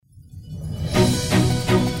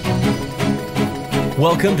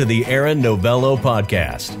Welcome to the Aaron Novello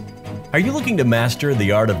Podcast. Are you looking to master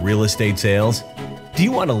the art of real estate sales? Do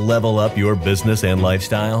you want to level up your business and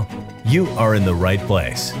lifestyle? You are in the right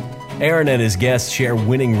place. Aaron and his guests share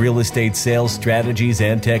winning real estate sales strategies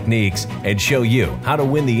and techniques and show you how to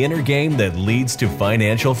win the inner game that leads to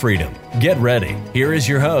financial freedom. Get ready. Here is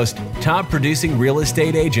your host, top producing real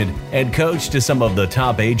estate agent and coach to some of the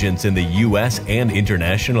top agents in the U.S. and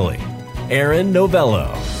internationally, Aaron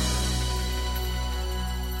Novello.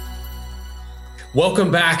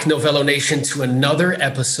 Welcome back, Novello Nation, to another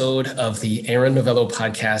episode of the Aaron Novello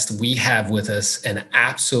Podcast. We have with us an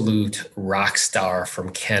absolute rock star from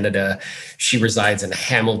Canada. She resides in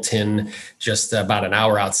Hamilton, just about an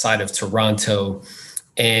hour outside of Toronto.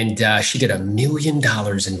 And she did $1 million in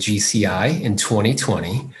GCI in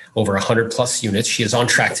 2020, over 100 plus units. She is on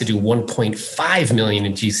track to do 1.5 million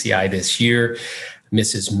in GCI this year.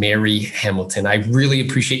 Mrs. Mary Hamilton, I really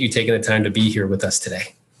appreciate you taking the time to be here with us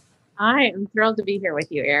today. Hi, I'm thrilled to be here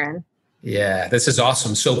with you, Aaron. Yeah, this is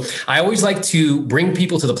awesome. So I always like to bring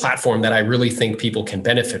people to the platform that I really think people can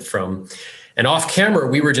benefit from. And off camera,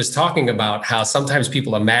 we were just talking about how sometimes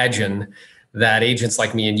people imagine that agents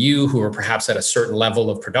like me and you, who are perhaps at a certain level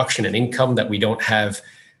of production and income, that we don't have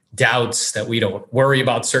doubts, that we don't worry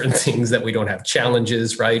about certain things, that we don't have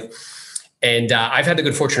challenges, right? And I've had the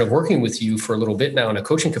good fortune of working with you for a little bit now in a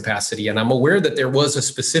coaching capacity. And I'm aware that there was a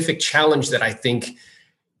specific challenge that I think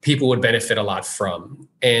people would benefit a lot from.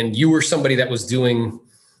 And you were somebody that was doing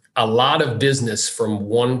a lot of business from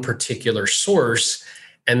one particular source,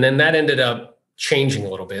 and then that ended up changing a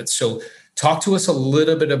little bit. So talk to us a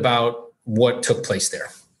little bit about what took place there.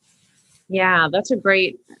 Yeah, that's a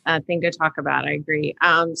great thing to talk about. I agree.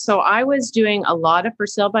 So I was doing a lot of for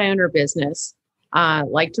sale by owner business,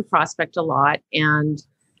 like to prospect a lot. And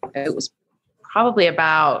it was probably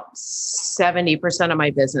about 70% of my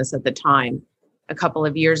business at the time, a couple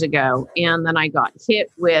of years ago. And then I got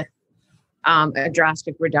hit with a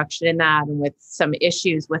drastic reduction in that and with some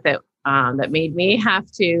issues with it that made me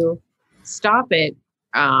have to stop it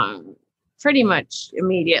pretty much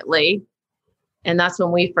immediately. And that's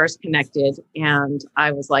when we first connected. And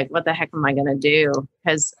I was like, what the heck am I going to do?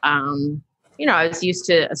 Because, I was used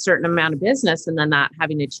to a certain amount of business, and then that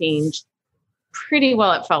having to change pretty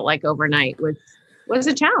well, it felt like overnight was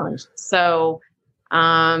a challenge. So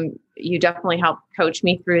you definitely helped coach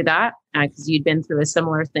me through that because you'd been through a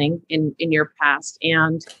similar thing in your past.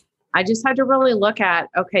 And I just had to really look at,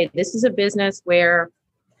 okay, this is a business where,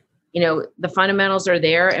 the fundamentals are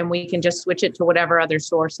there and we can just switch it to whatever other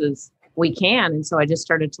sources we can. And so I just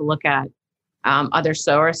started to look at other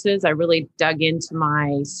sources. I really dug into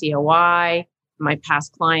my COI, my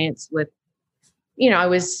past clients with,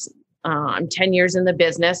 I'm 10 years in the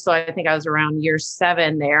business. So I think I was around year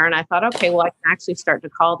 7 there. And I thought, okay, well, I can actually start to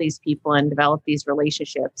call these people and develop these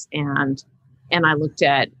relationships. And I looked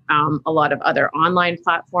at a lot of other online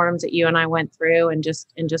platforms that you and I went through and just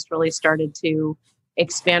really started to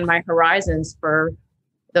expand my horizons for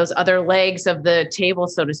those other legs of the table,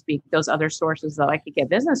 so to speak, those other sources that I could get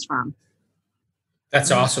business from. That's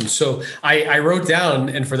awesome. So I wrote down,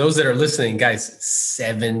 and for those that are listening, guys,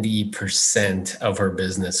 70% of her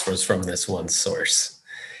business was from this one source.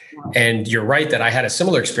 Wow. And you're right that I had a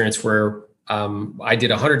similar experience where I did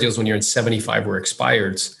 100 deals one year and 75 were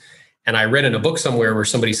expireds. And I read in a book somewhere where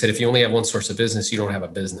somebody said, if you only have one source of business, you don't have a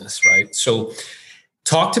business, right? So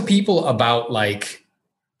talk to people about like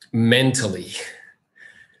mentally,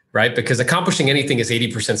 right? Because accomplishing anything is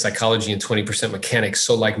 80% psychology and 20% mechanics.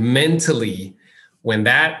 So like mentally, when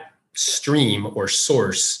that stream or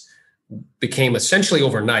source became essentially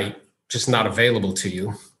overnight, just not available to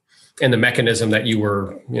you, and the mechanism that you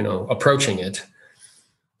were, approaching it,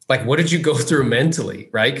 like, what did you go through mentally,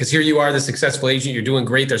 right? Because here you are, the successful agent, you're doing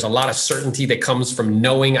great. There's a lot of certainty that comes from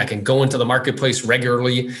knowing I can go into the marketplace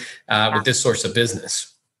regularly with this source of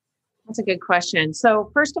business. That's a good question.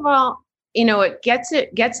 So first of all, it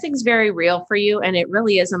gets things very real for you. And it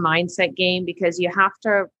really is a mindset game because you have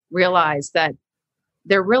to realize that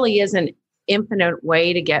there really is an infinite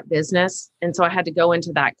way to get business. And so I had to go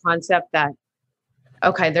into that concept that,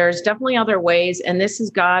 okay, there's definitely other ways. And this has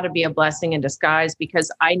got to be a blessing in disguise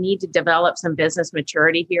because I need to develop some business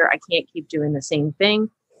maturity here. I can't keep doing the same thing.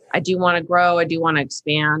 I do want to grow. I do want to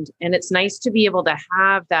expand. And it's nice to be able to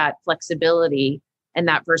have that flexibility and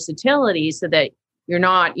that versatility so that you're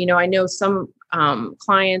not, I know some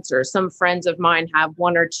clients or some friends of mine have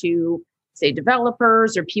one or two, say,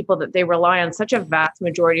 developers or people that they rely on such a vast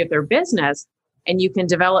majority of their business, and you can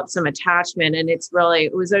develop some attachment. And it's really,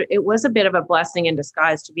 it was a bit of a blessing in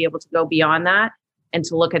disguise to be able to go beyond that and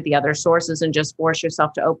to look at the other sources and just force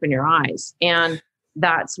yourself to open your eyes. And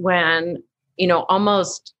that's when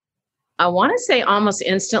almost, I want to say almost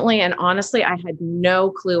instantly. And honestly, I had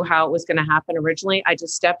no clue how it was going to happen originally. I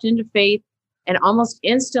just stepped into faith, and almost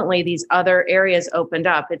instantly these other areas opened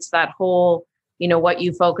up. It's that whole, what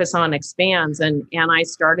you focus on expands. And I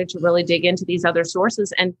started to really dig into these other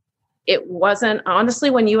sources. And it wasn't, honestly,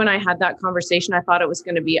 when you and I had that conversation, I thought it was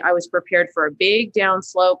going to be, I was prepared for a big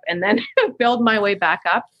downslope and then build my way back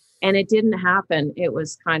up. And it didn't happen. It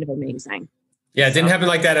was kind of amazing. Yeah, it didn't happen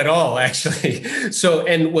like that at all, actually. So,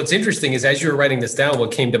 and what's interesting is as you were writing this down,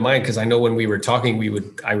 what came to mind, because I know when we were talking, we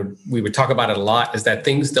would talk about it a lot, is that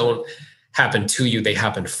things don't happen to you, they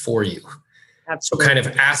happen for you. Absolutely. So kind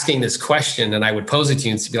of asking this question, and I would pose it to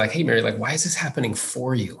you and to be like, hey, Mary, like, why is this happening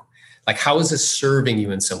for you? Like, how is this serving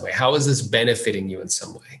you in some way? How is this benefiting you in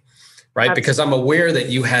some way? Right? Absolutely. Because I'm aware that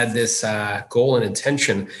you had this goal and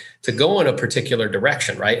intention to go in a particular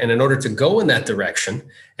direction, right? And in order to go in that direction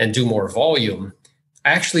and do more volume,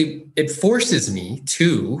 it forces me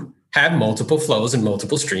to have multiple flows and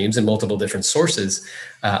multiple streams and multiple different sources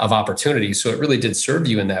of opportunities. So it really did serve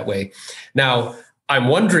you in that way. Now, I'm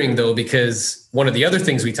wondering though, because one of the other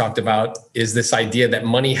things we talked about is this idea that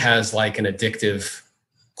money has like an addictive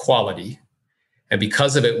quality. And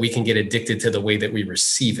because of it, we can get addicted to the way that we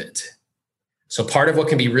receive it. So part of what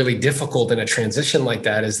can be really difficult in a transition like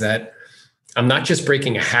that is that I'm not just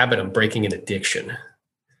breaking a habit, I'm breaking an addiction.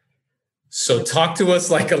 So talk to us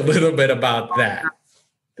like a little bit about that.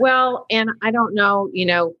 Well, and I don't know,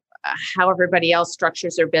 how everybody else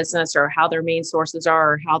structures their business or how their main sources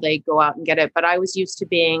are or how they go out and get it. But I was used to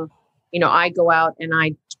being, I go out and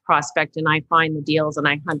I prospect and I find the deals and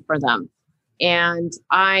I hunt for them. And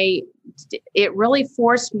it really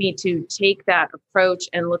forced me to take that approach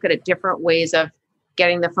and look at different ways of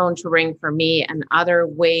getting the phone to ring for me and other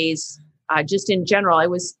ways, just in general. I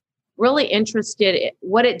was really interested in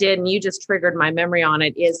what it did. And you just triggered my memory on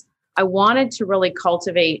it is I wanted to really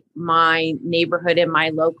cultivate my neighborhood in my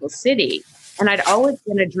local city. And I'd always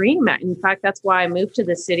been a dreamer. In fact, that's why I moved to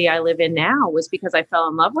the city I live in now, was because I fell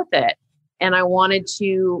in love with it. And I wanted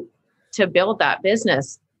to build that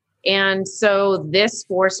business. And so this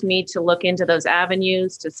forced me to look into those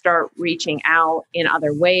avenues, to start reaching out in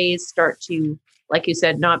other ways, start to, like you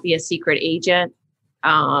said, not be a secret agent,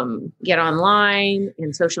 get online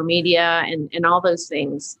and social media and all those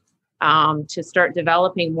things, to start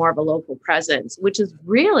developing more of a local presence, which is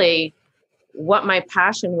really what my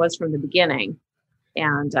passion was from the beginning.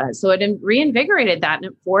 And so it reinvigorated that, and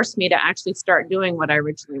it forced me to actually start doing what I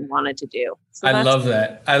originally wanted to do. So I love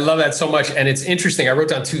that. I love that so much. And it's interesting. I wrote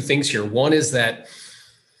down two things here. One is that,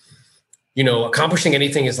 accomplishing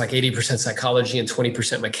anything is like 80% psychology and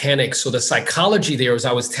 20% mechanics. So the psychology there was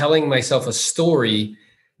I was telling myself a story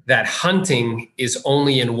that hunting is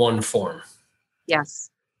only in one form. Yes.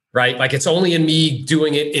 Right? Like it's only in me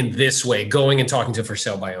doing it in this way, going and talking to for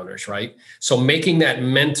sale by owners, right? So making that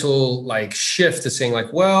mental like shift to saying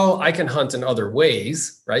like, well, I can hunt in other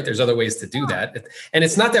ways, right? There's other ways to do that. And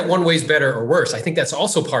it's not that one way is better or worse. I think that's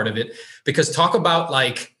also part of it, because talk about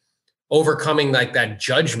like overcoming like that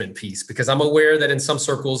judgment piece, because I'm aware that in some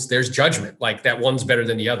circles there's judgment, like that one's better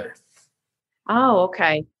than the other. Oh,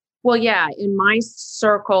 okay. Well, yeah, in my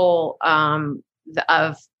circle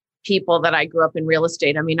of people that I grew up in real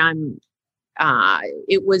estate, I mean,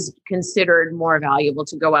 it was considered more valuable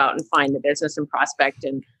to go out and find the business and prospect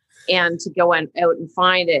and to go out and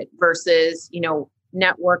find it versus,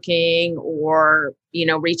 networking or,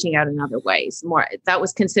 reaching out in other ways. More that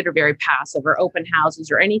was considered very passive, or open houses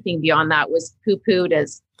or anything beyond that was poo-pooed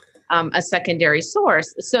as a secondary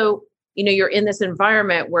source. So, you're in this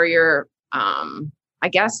environment where you're, I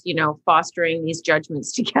guess, fostering these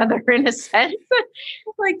judgments together in a sense,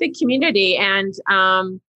 like the community. And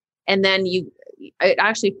then it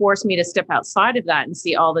actually forced me to step outside of that and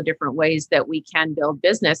see all the different ways that we can build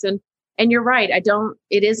business. And you're right.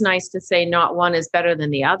 It is nice to say not one is better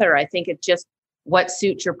than the other. I think it's just what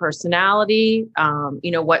suits your personality,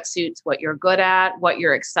 what suits what you're good at, what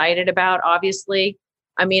you're excited about, obviously.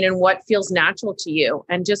 I mean, and what feels natural to you,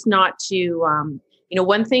 and just not to,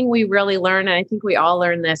 one thing we really learn, and I think we all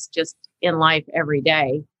learn this just in life every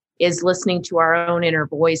day, is listening to our own inner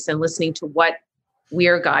voice and listening to what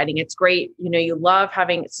we're guiding. It's great. You love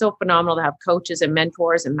it's so phenomenal to have coaches and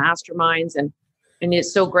mentors and masterminds. And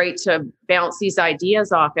it's so great to bounce these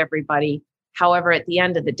ideas off everybody. However, at the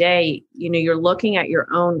end of the day, you're looking at your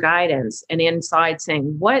own guidance and inside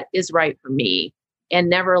saying, what is right for me? And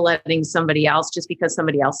never letting somebody else, just because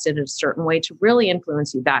somebody else did it a certain way, to really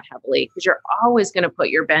influence you that heavily, because you're always going to put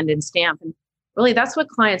your bend and stamp. And really, that's what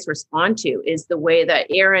clients respond to, is the way that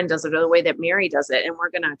Aaron does it or the way that Mary does it. And we're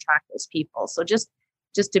going to attract those people. So just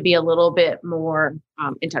to be a little bit more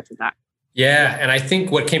in touch with that. Yeah. And I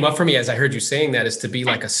think what came up for me as I heard you saying that is to be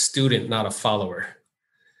like a student, not a follower.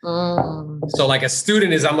 So like a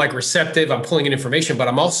student is I'm like receptive, I'm pulling in information, but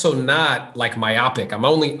I'm also not like myopic.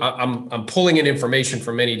 I'm pulling in information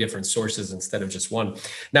from many different sources instead of just one.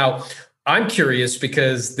 Now, I'm curious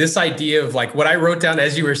because this idea of like what I wrote down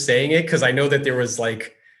as you were saying it, because I know that there was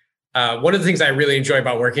like one of the things I really enjoy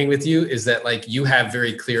about working with you is that like you have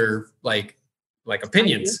very clear like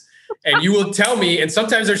opinions and you will tell me, and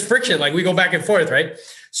sometimes there's friction, like we go back and forth, right?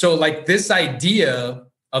 So like this idea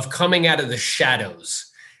of coming out of the shadows.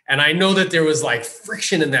 And I know that there was like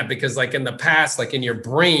friction in that because like in the past, like in your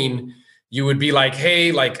brain, you would be like,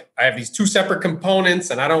 hey, like I have these two separate components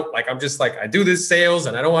and I don't like, I'm just like, I do this sales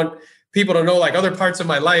and I don't want people to know like other parts of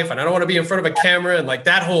my life and I don't want to be in front of a camera and like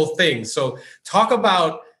that whole thing. So talk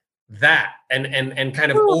about that and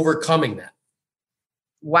kind of overcoming that.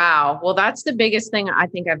 Wow. Well, that's the biggest thing I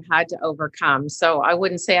think I've had to overcome. So I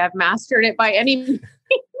wouldn't say I've mastered it by any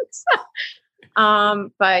means.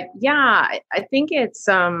 But yeah, I think it's,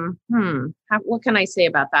 what can I say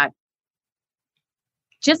about that?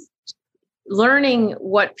 Just learning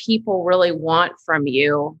what people really want from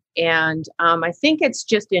you. And, I think it's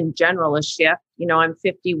just in general a shift. You know, I'm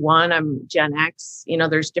 51, I'm Gen X, you know,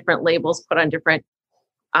 there's different labels put on different,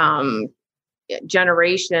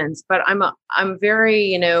 generations, but I'm very,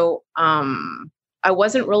 you know, I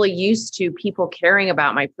wasn't really used to people caring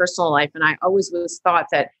about my personal life. And I always was thought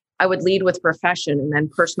that I would lead with profession and then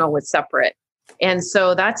personal was separate. And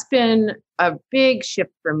so that's been a big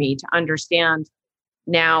shift for me to understand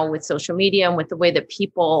now with social media and with the way that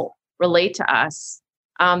people relate to us.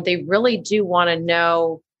 They really do want to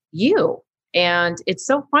know you. And it's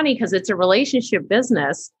so funny because it's a relationship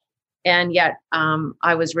business. And yet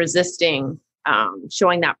I was resisting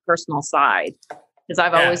showing that personal side because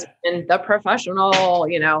I've always been the professional,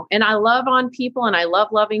 you know, and I love on people and I love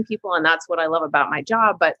loving people. And that's what I love about my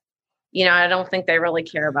job. But you know, I don't think they really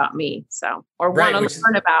care about me. So, or want to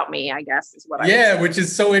learn about me, I guess is what I would say. Which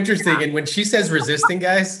is so interesting. Yeah. And when she says resisting,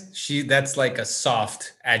 guys, that's like a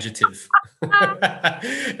soft adjective.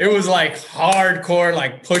 It was like hardcore,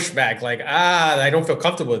 like pushback, like, I don't feel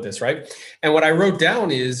comfortable with this. Right. And what I wrote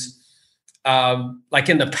down is like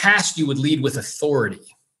in the past, you would lead with authority.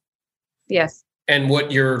 Yes. And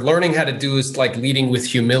what you're learning how to do is like leading with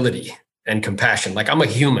humility and compassion. Like I'm a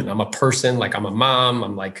human, I'm a person, like I'm a mom,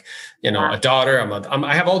 I'm like, you know, a daughter,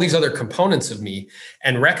 I have all these other components of me,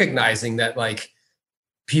 and recognizing that like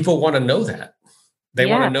people want to know that. They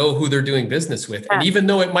want to know who they're doing business with. And even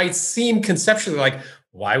though it might seem conceptually like,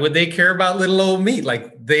 why would they care about little old me?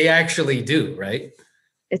 Like they actually do, right?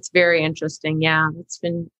 It's very interesting. Yeah, it's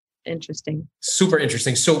been interesting. Super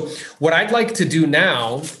interesting. So what I'd like to do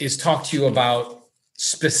now is talk to you about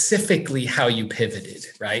specifically how you pivoted,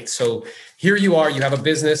 right? So here you are, you have a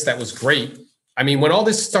business that was great. I mean, when all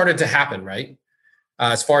this started to happen, right?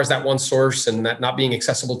 As far as that one source and that not being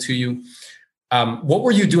accessible to you, what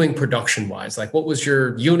were you doing production-wise? Like what was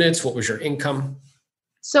your units? What was your income?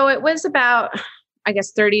 So it was about, I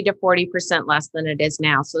guess, 30 to 40% less than it is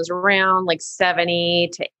now. So it was around like 70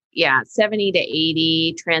 to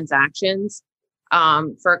 80 transactions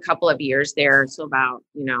for a couple of years there. So about,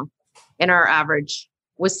 you know, and our average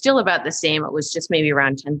was still about the same. It was just maybe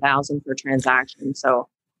around 10,000 per transaction. So,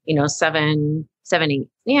 you know, 770,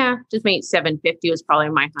 just maybe 750 was probably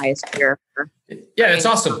my highest year. Yeah, that's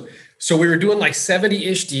awesome. So we were doing like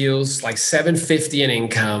 70-ish deals, like 750 in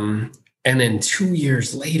income. And then 2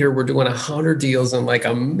 years later, we're doing 100 deals and like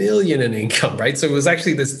 $1 million in income, right? So it was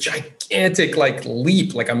actually this gigantic like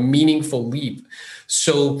leap, like a meaningful leap.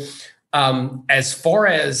 So as far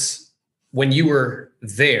as when you were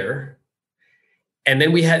there, and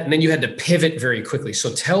then you had to pivot very quickly.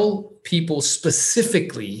 So tell people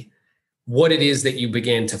specifically what it is that you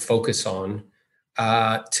began to focus on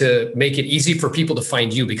to make it easy for people to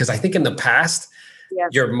find you. Because I think in the past,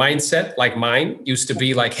 your mindset, like mine, used to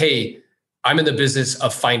be like, hey, I'm in the business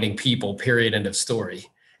of finding people, period, end of story.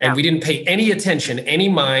 And we didn't pay any attention, any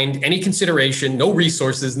mind, any consideration, no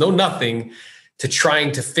resources, no nothing to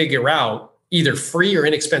trying to figure out either free or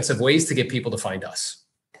inexpensive ways to get people to find us.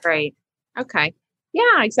 Right. Okay.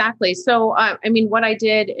 Yeah, exactly. So, I mean, what I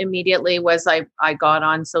did immediately was I got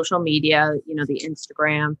on social media, you know, the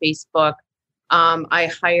Instagram, Facebook. I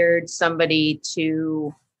hired somebody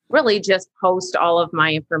to really just post all of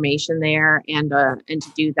my information there and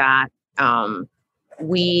to do that.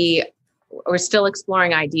 We were still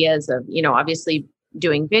exploring ideas of, you know, obviously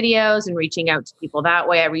doing videos and reaching out to people that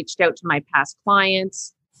way. I reached out to my past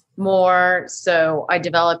clients more. So I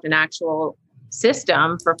developed an actual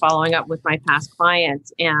system for following up with my past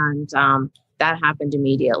clients. And that happened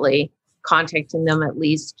immediately, contacting them at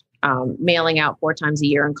least mailing out 4 times a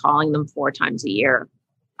year and calling them 4 times a year.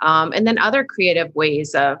 And then other creative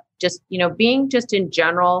ways of just, being just in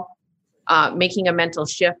general, making a mental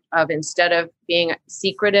shift of, instead of being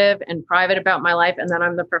secretive and private about my life, and then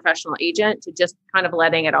I'm the professional agent, to just kind of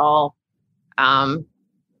letting it all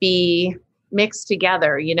be mixed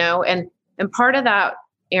together, and part of that,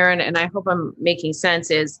 Aaron, and I hope I'm making sense,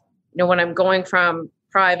 is, when I'm going from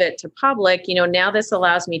private to public, now this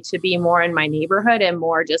allows me to be more in my neighborhood and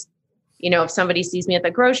more just, if somebody sees me at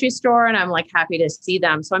the grocery store, and I'm like happy to see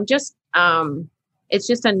them. So I'm just, it's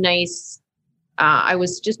just a nice, I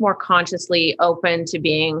was just more consciously open to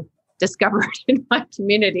being discovered in my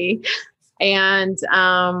community. And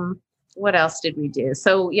what else did we do?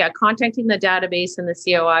 So yeah, contacting the database and the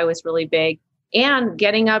COI was really big. And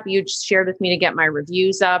getting up, you shared with me to get my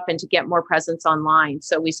reviews up and to get more presence online.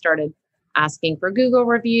 So we started asking for Google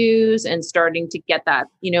reviews and starting to get that,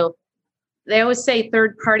 they always say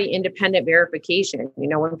third-party independent verification,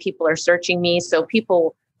 when people are searching me. So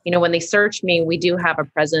people, when they search me, we do have a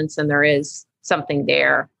presence and there is something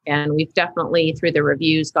there. And we've definitely, through the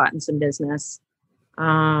reviews, gotten some business.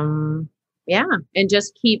 And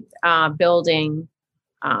just keep building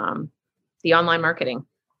the online marketing.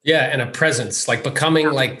 Yeah, and a presence, like becoming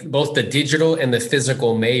like both the digital and the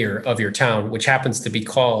physical mayor of your town, which happens to be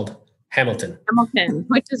called Hamilton,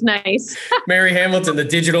 which is nice. Mary Hamilton, the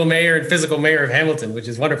digital mayor and physical mayor of Hamilton, which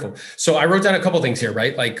is wonderful. So I wrote down a couple of things here,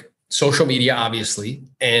 right? Like social media, obviously,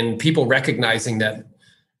 and people recognizing that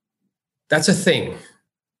that's a thing.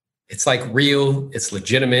 It's like real, it's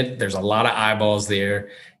legitimate. There's a lot of eyeballs there.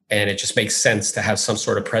 And it just makes sense to have some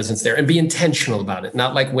sort of presence there and be intentional about it.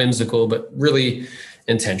 Not like whimsical, but really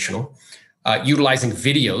intentional. Utilizing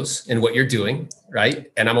videos in what you're doing,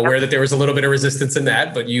 right? And I'm aware that there was a little bit of resistance in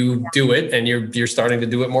that, but you do it and you're starting to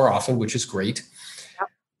do it more often, which is great. Yep.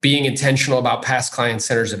 Being intentional about past client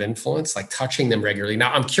centers of influence, like touching them regularly.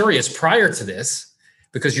 Now, I'm curious, prior to this,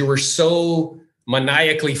 because you were so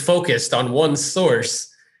maniacally focused on one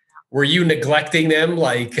source, were you neglecting them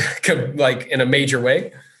like in a major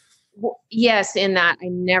way? Yes, in that I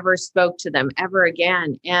never spoke to them ever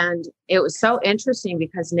again. And it was so interesting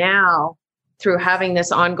because now, through having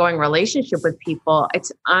this ongoing relationship with people,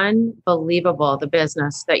 it's unbelievable the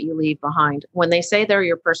business that you leave behind. When they say they're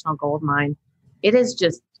your personal gold mine, it is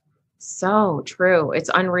just so true.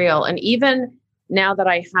 It's unreal. And even now that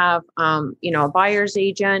I have, a buyer's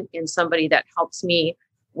agent and somebody that helps me,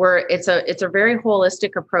 where it's a very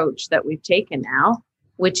holistic approach that we've taken now,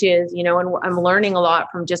 which is, and I'm learning a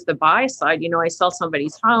lot from just the buy side. I sell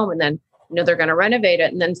somebody's home and then, they're going to renovate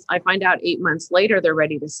it. And then I find out 8 months later, they're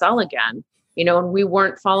ready to sell again, and we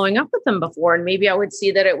weren't following up with them before. And maybe I would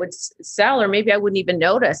see that it would sell, or maybe I wouldn't even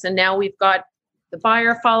notice. And now we've got the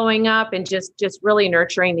buyer following up and just really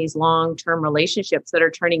nurturing these long-term relationships that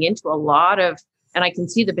are turning into a lot of, and I can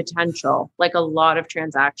see the potential, like a lot of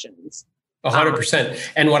transactions. 100%.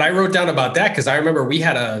 And what I wrote down about that, because I remember we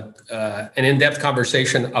had an in-depth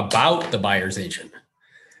conversation about the buyer's agent,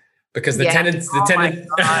 because the tendency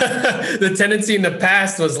in the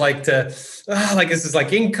past was like this is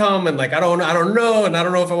like income, and like I don't know, and I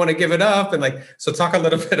don't know if I want to give it up, and like, so talk a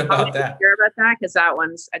little bit about that. Hear about that, because that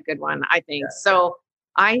one's a good one, I think. Yeah. So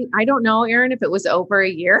I don't know, Aaron, if it was over a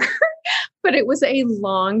year, but it was a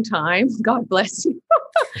long time. God bless you.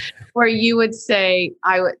 Where you would say,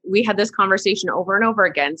 we had this conversation over and over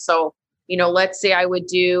again. So, let's say I would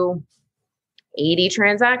do 80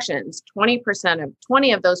 transactions, 20% of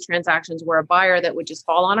 20 of those transactions were a buyer that would just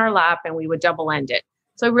fall on our lap and we would double end it.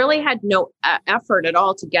 So I really had no effort at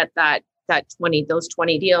all to get those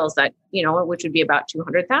 20 deals that, which would be about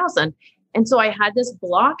 200,000. And so I had this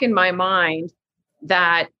block in my mind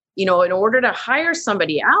that, in order to hire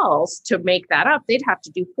somebody else to make that up, they'd have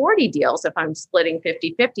to do 40 deals if I'm splitting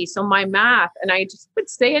 50-50. So my math, and I just would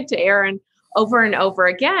say it to Aaron over and over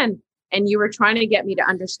again. And you were trying to get me to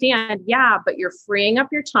understand, but you're freeing up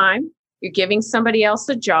your time. You're giving somebody else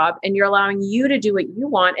a job and you're allowing you to do what you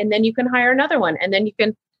want. And then you can hire another one. And then you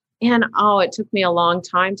can, it took me a long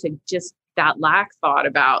time to just that lack thought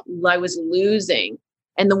about I was losing.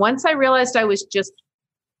 And then once I realized I was just,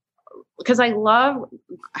 because I love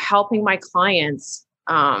helping my clients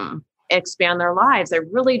expand their lives. I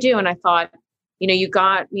really do. And I thought, you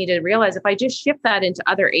got me to realize if I just shift that into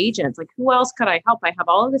other agents, like who else could I help? I have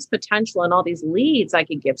all of this potential and all these leads I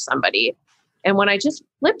could give somebody. And when I just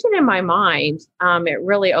flipped it in my mind, it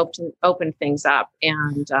really opened things up.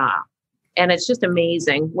 And it's just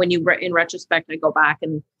amazing when in retrospect, I go back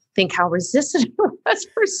and think how resistant I was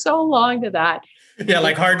for so long to that. Yeah,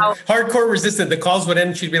 like hardcore resistant. The calls would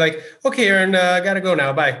end. She'd be like, "Okay, Aaron, I gotta go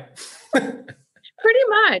now. Bye." Pretty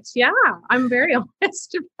much. Yeah. I'm very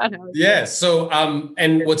honest about it. Yeah. So,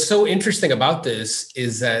 and what's so interesting about this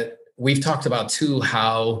is that we've talked about too,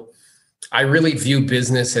 how I really view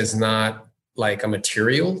business as not like a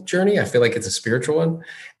material journey. I feel like it's a spiritual one.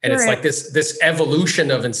 And it's like this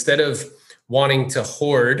evolution of, instead of wanting to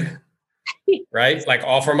hoard, right? Like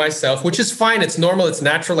all for myself, which is fine. It's normal. It's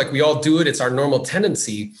natural. Like we all do it. It's our normal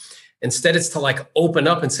tendency. Instead, it's to like open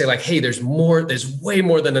up and say like, hey, there's more, there's way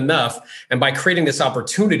more than enough. And by creating this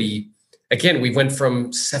opportunity, again, we went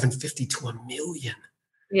from 750 to 1 million.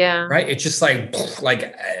 Yeah. Right. It's just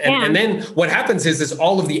and then what happens is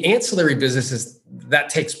all of the ancillary businesses that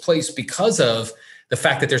takes place because of the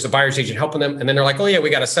fact that there's a buyer's agent helping them. And then they're like, oh yeah, we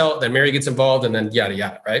got to sell it. Then Mary gets involved and then yada,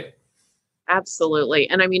 yada. Right. Absolutely.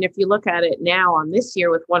 And I mean, if you look at it now on this year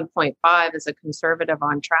with 1.5 as a conservative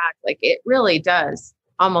on track, like it really does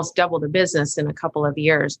almost double the business in a couple of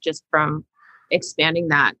years just from expanding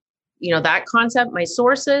that, that concept, my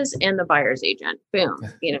sources and the buyer's agent, boom,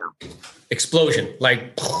 explosion,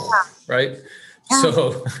 like, right. Yeah.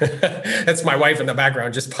 So that's my wife in the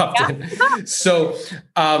background just popped in. So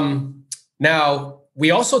now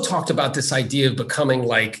we also talked about this idea of becoming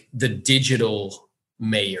like the digital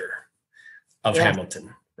mayor of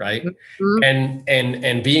Hamilton. Right. Mm-hmm.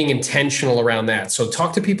 And being intentional around that. So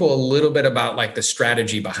talk to people a little bit about like the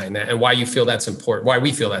strategy behind that and why you feel that's important, why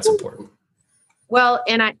we feel that's important. Well,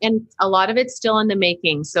 and a lot of it's still in the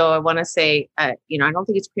making. So I want to say, I don't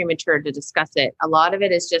think it's premature to discuss it. A lot of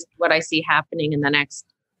it is just what I see happening in the next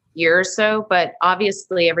year or so. But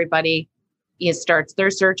obviously everybody starts their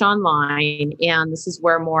search online, and this is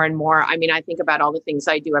where more and more, I think about all the things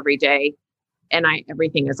I do every day. And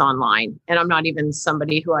everything is online. And I'm not even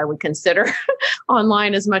somebody who I would consider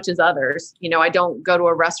online as much as others. I don't go to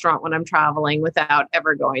a restaurant when I'm traveling without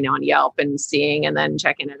ever going on Yelp and seeing and then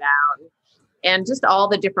checking it out. And just all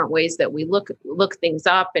the different ways that we look things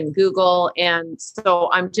up and Google. And so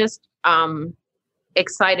I'm just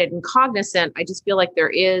excited and cognizant. I just feel like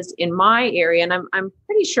there is in my area, and I'm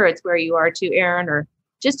pretty sure it's where you are too, Aaron, or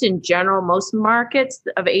just in general, most markets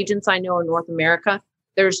of agents I know in North America,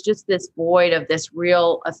 there's just this void of this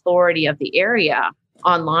real authority of the area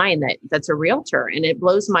online that's a realtor. And it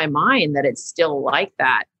blows my mind that it's still like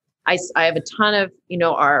that. I have a ton of,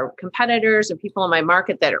 our competitors and people in my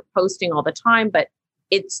market that are posting all the time, but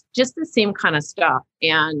it's just the same kind of stuff.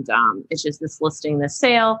 And it's just this listing, this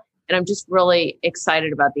sale. And I'm just really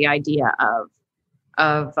excited about the idea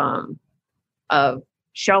of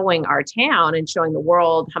showing our town and showing the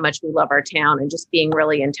world how much we love our town and just being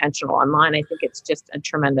really intentional online. I think it's just a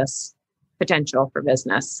tremendous potential for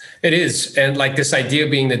business. It is. And like this idea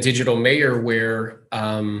of being the digital mayor where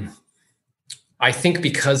I think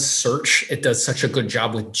because search, it does such a good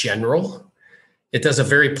job with general, it does a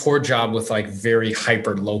very poor job with like very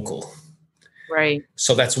hyper local. Right.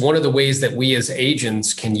 So that's one of the ways that we as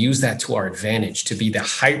agents can use that to our advantage, to be the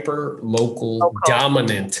hyper local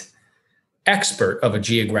dominant expert of a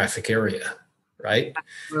geographic area, right?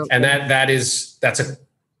 Absolutely. And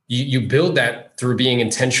you build that through being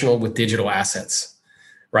intentional with digital assets,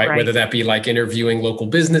 right? Whether that be like interviewing local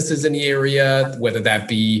businesses in the area, whether that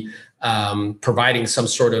be providing some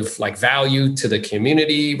sort of like value to the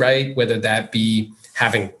community, right? Whether that be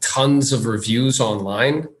having tons of reviews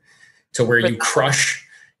online to where you crush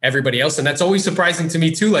everybody else. And that's always surprising to me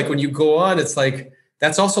too. Like when you go on, it's like,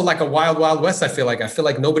 that's also like a wild, wild west. I feel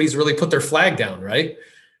like nobody's really put their flag down, right?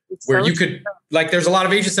 It's where you could, like, there's a lot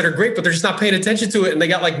of agents that are great, but they're just not paying attention to it. And they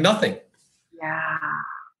got like nothing. Yeah.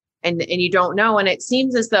 And you don't know. And it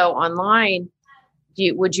seems as though online,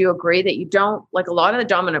 would you agree that you don't, like a lot of the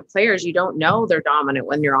dominant players, you don't know they're dominant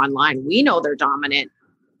when you're online. We know they're dominant.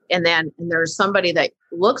 And there's somebody that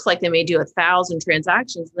looks like they may do 1,000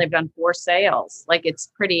 transactions and they've done 4 sales. Like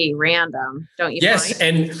it's pretty random, don't you? Yes.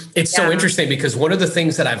 Find? And it's so interesting because one of the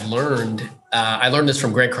things that I've learned, I learned this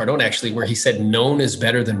from Grant Cardone actually, where he said, known is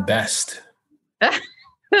better than best.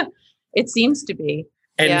 It seems to be.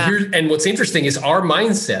 And and what's interesting is our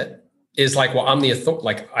mindset is like, well, I'm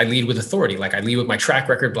like I lead with authority, like I lead with my track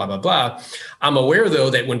record, blah, blah, blah. I'm aware though,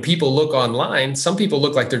 that when people look online, some people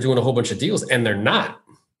look like they're doing a whole bunch of deals and they're not.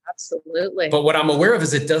 Absolutely. But what I'm aware of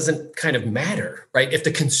is it doesn't kind of matter, right? If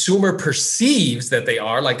the consumer perceives that they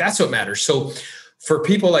are, like that's what matters. So for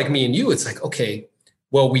people like me and you, it's like, okay,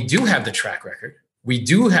 well, we do have the track record. We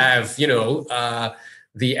do have,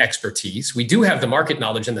 the expertise. We do have the market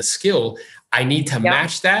knowledge and the skill. I need to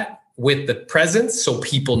match that with the presence so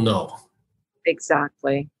people know.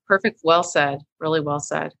 Exactly. Perfect. Well said. Really well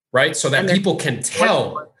said. Right? So that people can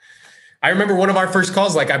tell. I remember one of our first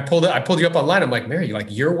calls, like I pulled you up online. I'm like, Mary, like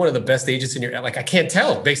you're one of the best agents in your, like, I can't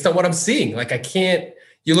tell based on what I'm seeing. Like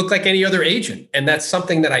you look like any other agent. And that's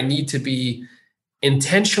something that I need to be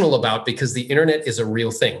intentional about, because the internet is a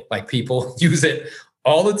real thing. Like, people use it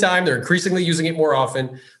all the time. They're increasingly using it more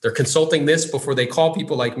often. They're consulting this before they call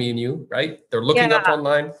people like me and you, right? They're looking up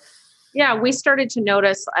online. Yeah, we started to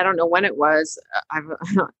notice, I don't know when it was,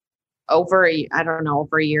 over a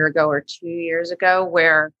year ago or 2 years ago,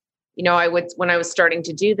 where, when I was starting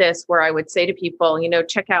to do this, where I would say to people,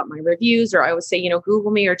 check out my reviews, or I would say,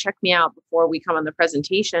 Google me or check me out before we come on the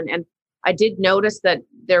presentation. And I did notice that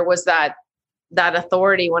there was that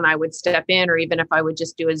authority when I would step in, or even if I would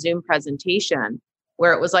just do a Zoom presentation,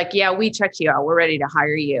 where it was like, yeah, we checked you out, we're ready to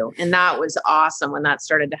hire you. And that was awesome when that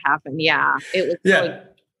started to happen. Yeah, it was. Yeah. Really.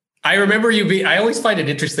 I remember I always find it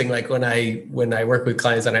interesting, like when I work with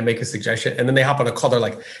clients and I make a suggestion and then they hop on a call, they're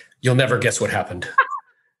like, you'll never guess what happened.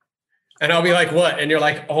 And I'll be like, what? And you're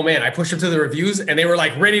like, oh man, I pushed them to the reviews and they were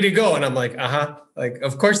like ready to go. And I'm like, like,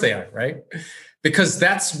 of course they are, right? Because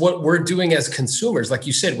that's what we're doing as consumers. Like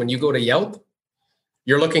you said, when you go to Yelp,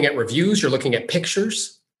 you're looking at reviews, you're looking at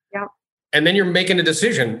pictures. Yeah. And then you're making a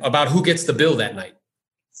decision about who gets the bill that night.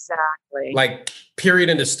 Exactly. Like,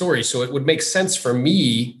 period in the story. So it would make sense for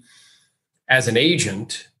me as an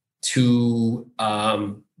agent to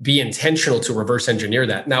be intentional to reverse engineer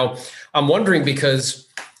that. Now, I'm wondering, because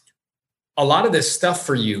a lot of this stuff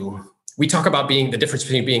for you, we talk about the difference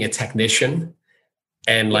between being a technician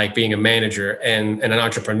and like being a manager and an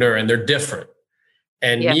entrepreneur, and they're different.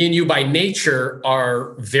 And me and you by nature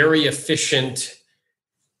are very efficient,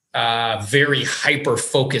 very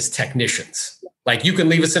hyper-focused technicians. Like, you can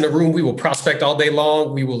leave us in a room, we will prospect all day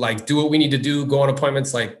long. We will like do what we need to do, go on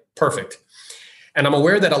appointments, like perfect. And I'm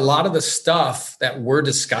aware that a lot of the stuff that we're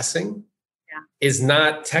discussing is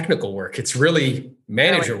not technical work. It's really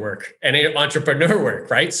manager work and entrepreneur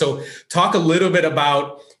work, right? So talk a little bit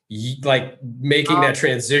about like making that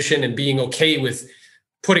transition and being okay with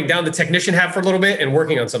putting down the technician hat for a little bit and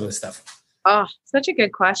working on some of this stuff. Oh, such a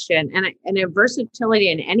good question. And a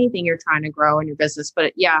versatility in anything you're trying to grow in your business.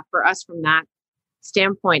 But yeah, for us from that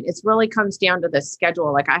standpoint, it really comes down to the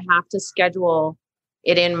schedule. Like, I have to schedule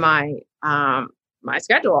it in my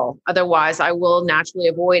schedule. Otherwise, I will naturally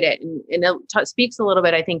avoid it. And it speaks a little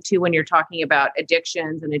bit, I think, too, when you're talking about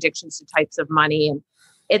addictions and addictions to types of money. And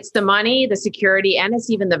it's the money, the security, and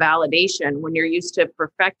it's even the validation when you're used to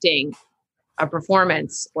perfecting a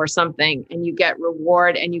performance or something, and you get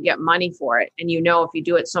reward and you get money for it. And if you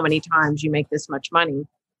do it so many times, you make this much money.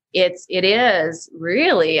 It is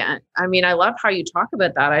really, I mean, I love how you talk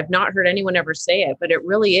about that. I've not heard anyone ever say it, but it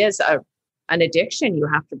really is an addiction you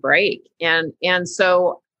have to break. And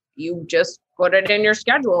so you just put it in your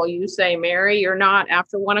schedule. You say, Mary, you're not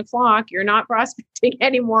after 1 o'clock, you're not prospecting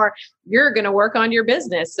anymore. You're going to work on your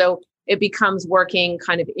business. So it becomes working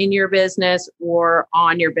kind of in your business or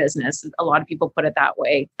on your business. A lot of people put it that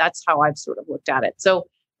way. That's how I've sort of looked at it. So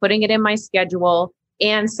putting it in my schedule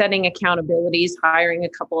and setting accountabilities, hiring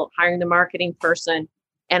the marketing person.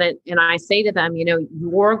 And I say to them,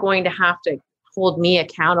 you're going to have to hold me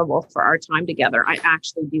accountable for our time together. I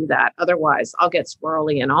actually do that. Otherwise, I'll get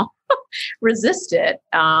squirrely and I'll resist it.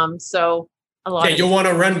 So a lot. You'll want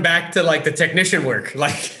to run back to like the technician work,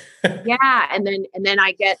 like. Yeah, and then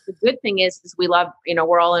I get, the good thing is we love,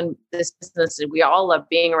 we're all in this business, and we all love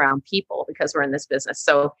being around people because we're in this business.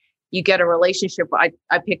 So you get a relationship. I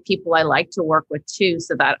pick people I like to work with too,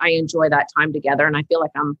 so that I enjoy that time together, and I feel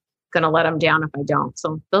like I'm going to let them down if I don't.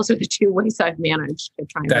 So those are the two ways I've managed to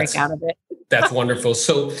try and break out of it. That's wonderful.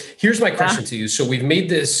 So here's my question to you. So we've made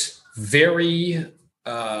this very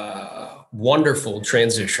wonderful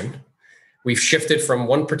transition. We've shifted from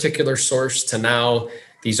one particular source to now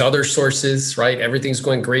these other sources, right? Everything's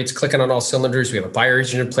going great. It's clicking on all cylinders. We have a buyer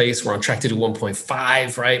agent in place. We're on track to do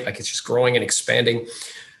 1.5, right? Like, it's just growing and expanding.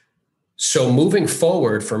 So moving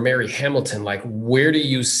forward for Mary Hamilton, like, where do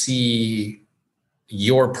you see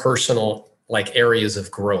your personal like areas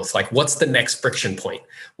of growth? Like, what's the next friction point?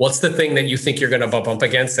 What's the thing that you think you're going to bump up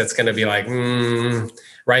against that's going to be like,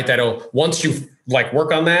 right? That'll, once you like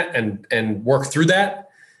work on that and work through that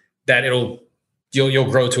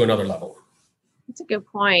you'll grow to another level. That's a good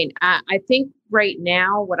point. I think right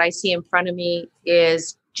now what I see in front of me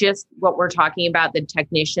is just what we're talking about, the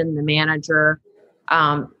technician, the manager.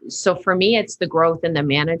 So for me, it's the growth in the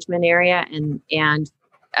management area. And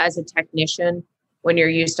as a technician, when you're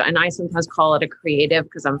used to, and I sometimes call it a creative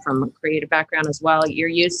because I'm from a creative background as well, you're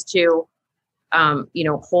used to,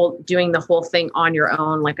 doing the whole thing on your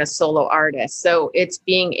own, like a solo artist. So it's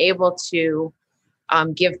being able to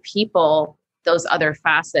give people those other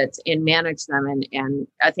facets and manage them. And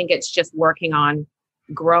I think it's just working on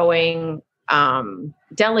growing,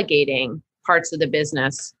 delegating parts of the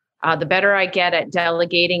business the better I get at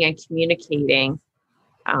delegating and communicating,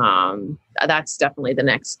 that's definitely the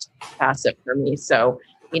next facet for me. So,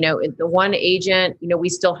 the one agent, we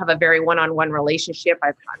still have a very one-on-one relationship.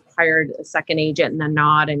 I've hired a second agent and a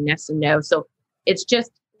nod and yes and no. So it's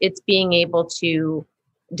being able to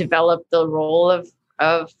develop the role of,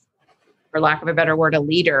 for lack of a better word, a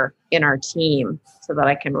leader in our team so that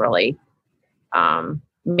I can really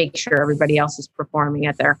make sure everybody else is performing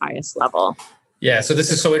at their highest level. Yeah. So this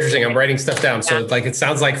is so interesting. I'm writing stuff down. So it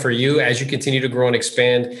sounds like for you, as you continue to grow and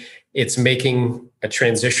expand, it's making a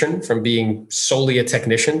transition from being solely a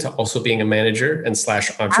technician to also being a manager and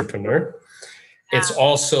 / entrepreneur. Yeah. It's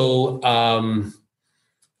also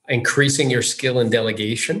increasing your skill in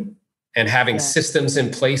delegation and having systems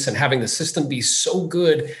in place and having the system be so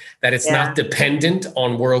good that it's not dependent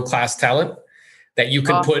on world-class talent, that you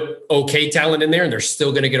can put okay talent in there and they're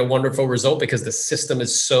still going to get a wonderful result because the system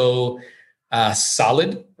is so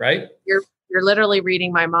solid, right? You're literally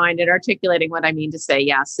reading my mind and articulating what I mean to say.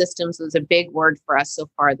 Yeah, systems was a big word for us so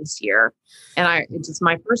far this year. And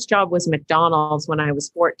my first job was McDonald's when I was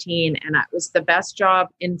 14. And it was the best job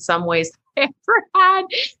in some ways I ever had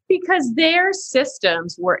because their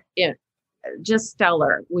systems were just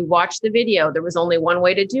stellar. We watched the video. There was only one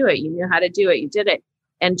way to do it. You knew how to do it. You did it.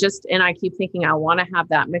 And I keep thinking, I want to have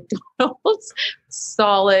that McDonald's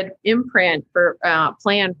solid imprint for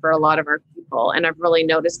plan for a lot of our people. And I've really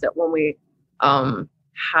noticed that when we,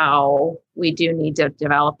 how we do need to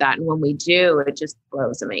develop that. And when we do, it just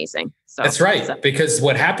flows amazing. So that's right. Because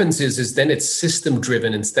what happens is then it's system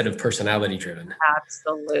driven instead of personality driven.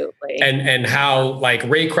 Absolutely. And how like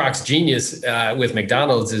Ray Kroc's genius with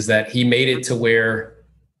McDonald's is that he made it to where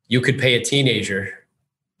you could pay a teenager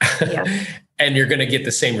and you're going to get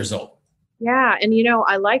the same result. Yeah. And,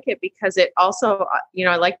 I like it because it also,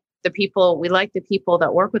 I like we like the people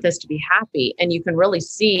that work with us to be happy. And you can really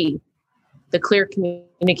see the clear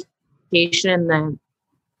communication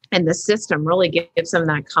and the system really gives them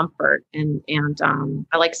that comfort. And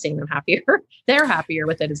I like seeing them happier. They're happier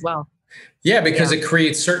with it as well. Yeah, because it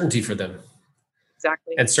creates certainty for them.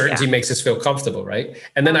 Exactly. And certainty makes us feel comfortable, right?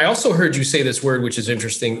 And then I also heard you say this word, which is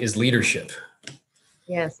interesting, is leadership.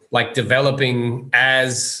 Yes. Like developing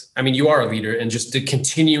you are a leader and just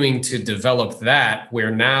continuing to develop that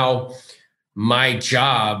where now my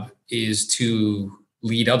job is to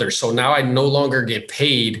lead others. So now I no longer get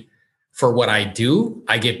paid for what I do.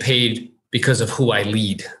 I get paid because of who I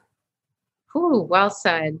lead. Ooh, well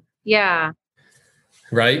said. Yeah.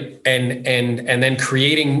 Right. And then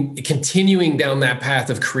continuing down that path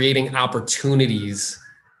of creating opportunities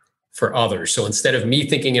for others. So instead of me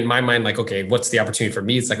thinking in my mind, like, okay, what's the opportunity for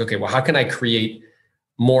me? It's like, okay, well, how can I create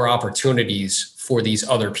more opportunities for these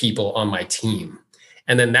other people on my team?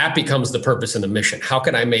 And then that becomes the purpose and the mission. How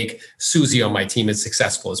can I make Susie on my team as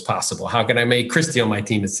successful as possible? How can I make Christy on my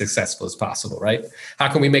team as successful as possible, right?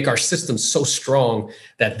 How can we make our system so strong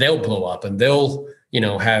that they'll blow up and they'll,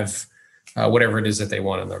 have whatever it is that they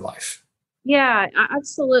want in their life? Yeah,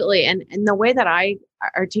 absolutely. And the way that I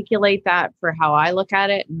articulate that for how I look at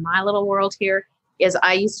it in my little world here is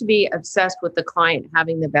I used to be obsessed with the client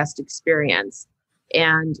having the best experience.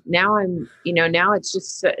 And now now it's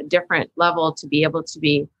just a different level to be able to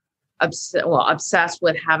be obsessed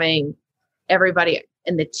with having everybody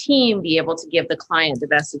in the team be able to give the client the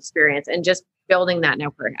best experience. And just building that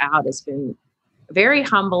network out has been very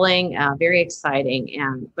humbling, very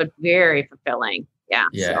exciting, but very fulfilling. Yeah.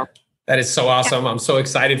 So. That is so awesome. I'm so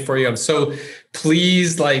excited for you. I'm so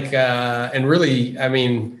pleased, and really,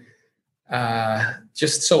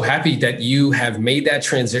 just so happy that you have made that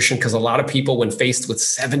transition, because a lot of people, when faced with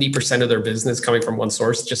 70% of their business coming from one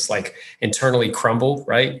source, just like internally crumble,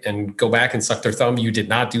 right? And go back and suck their thumb. You did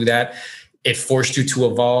not do that. It forced you to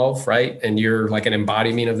evolve, right? And you're like an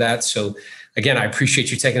embodiment of that. So again, I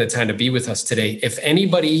appreciate you taking the time to be with us today. If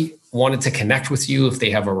anybody wanted to connect with you, if they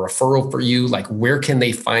have a referral for you, like where can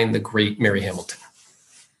they find the great Mary Hamilton?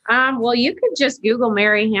 Well, you could just Google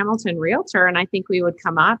Mary Hamilton Realtor, and I think we would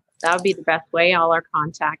come up. That would be the best way. All our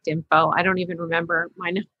contact info. I don't even remember my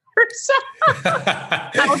number. So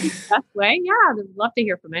that would be the best way. Yeah, I'd love to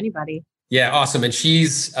hear from anybody. Yeah, awesome. And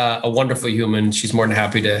she's a wonderful human. She's more than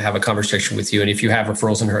happy to have a conversation with you. And if you have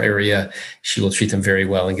referrals in her area, she will treat them very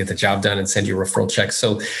well and get the job done and send you referral checks.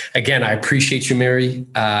 So again, I appreciate you, Mary.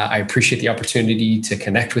 I appreciate the opportunity to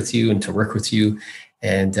connect with you and to work with you.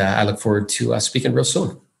 And I look forward to speaking real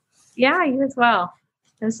soon. Yeah, you as well.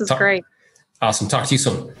 This is great. Awesome. Talk to you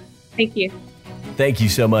soon. Thank you. Thank you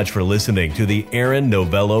so much for listening to the Aaron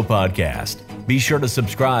Novello podcast. Be sure to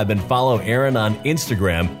subscribe and follow Aaron on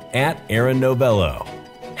Instagram @Aaron Novello.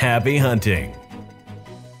 Happy hunting.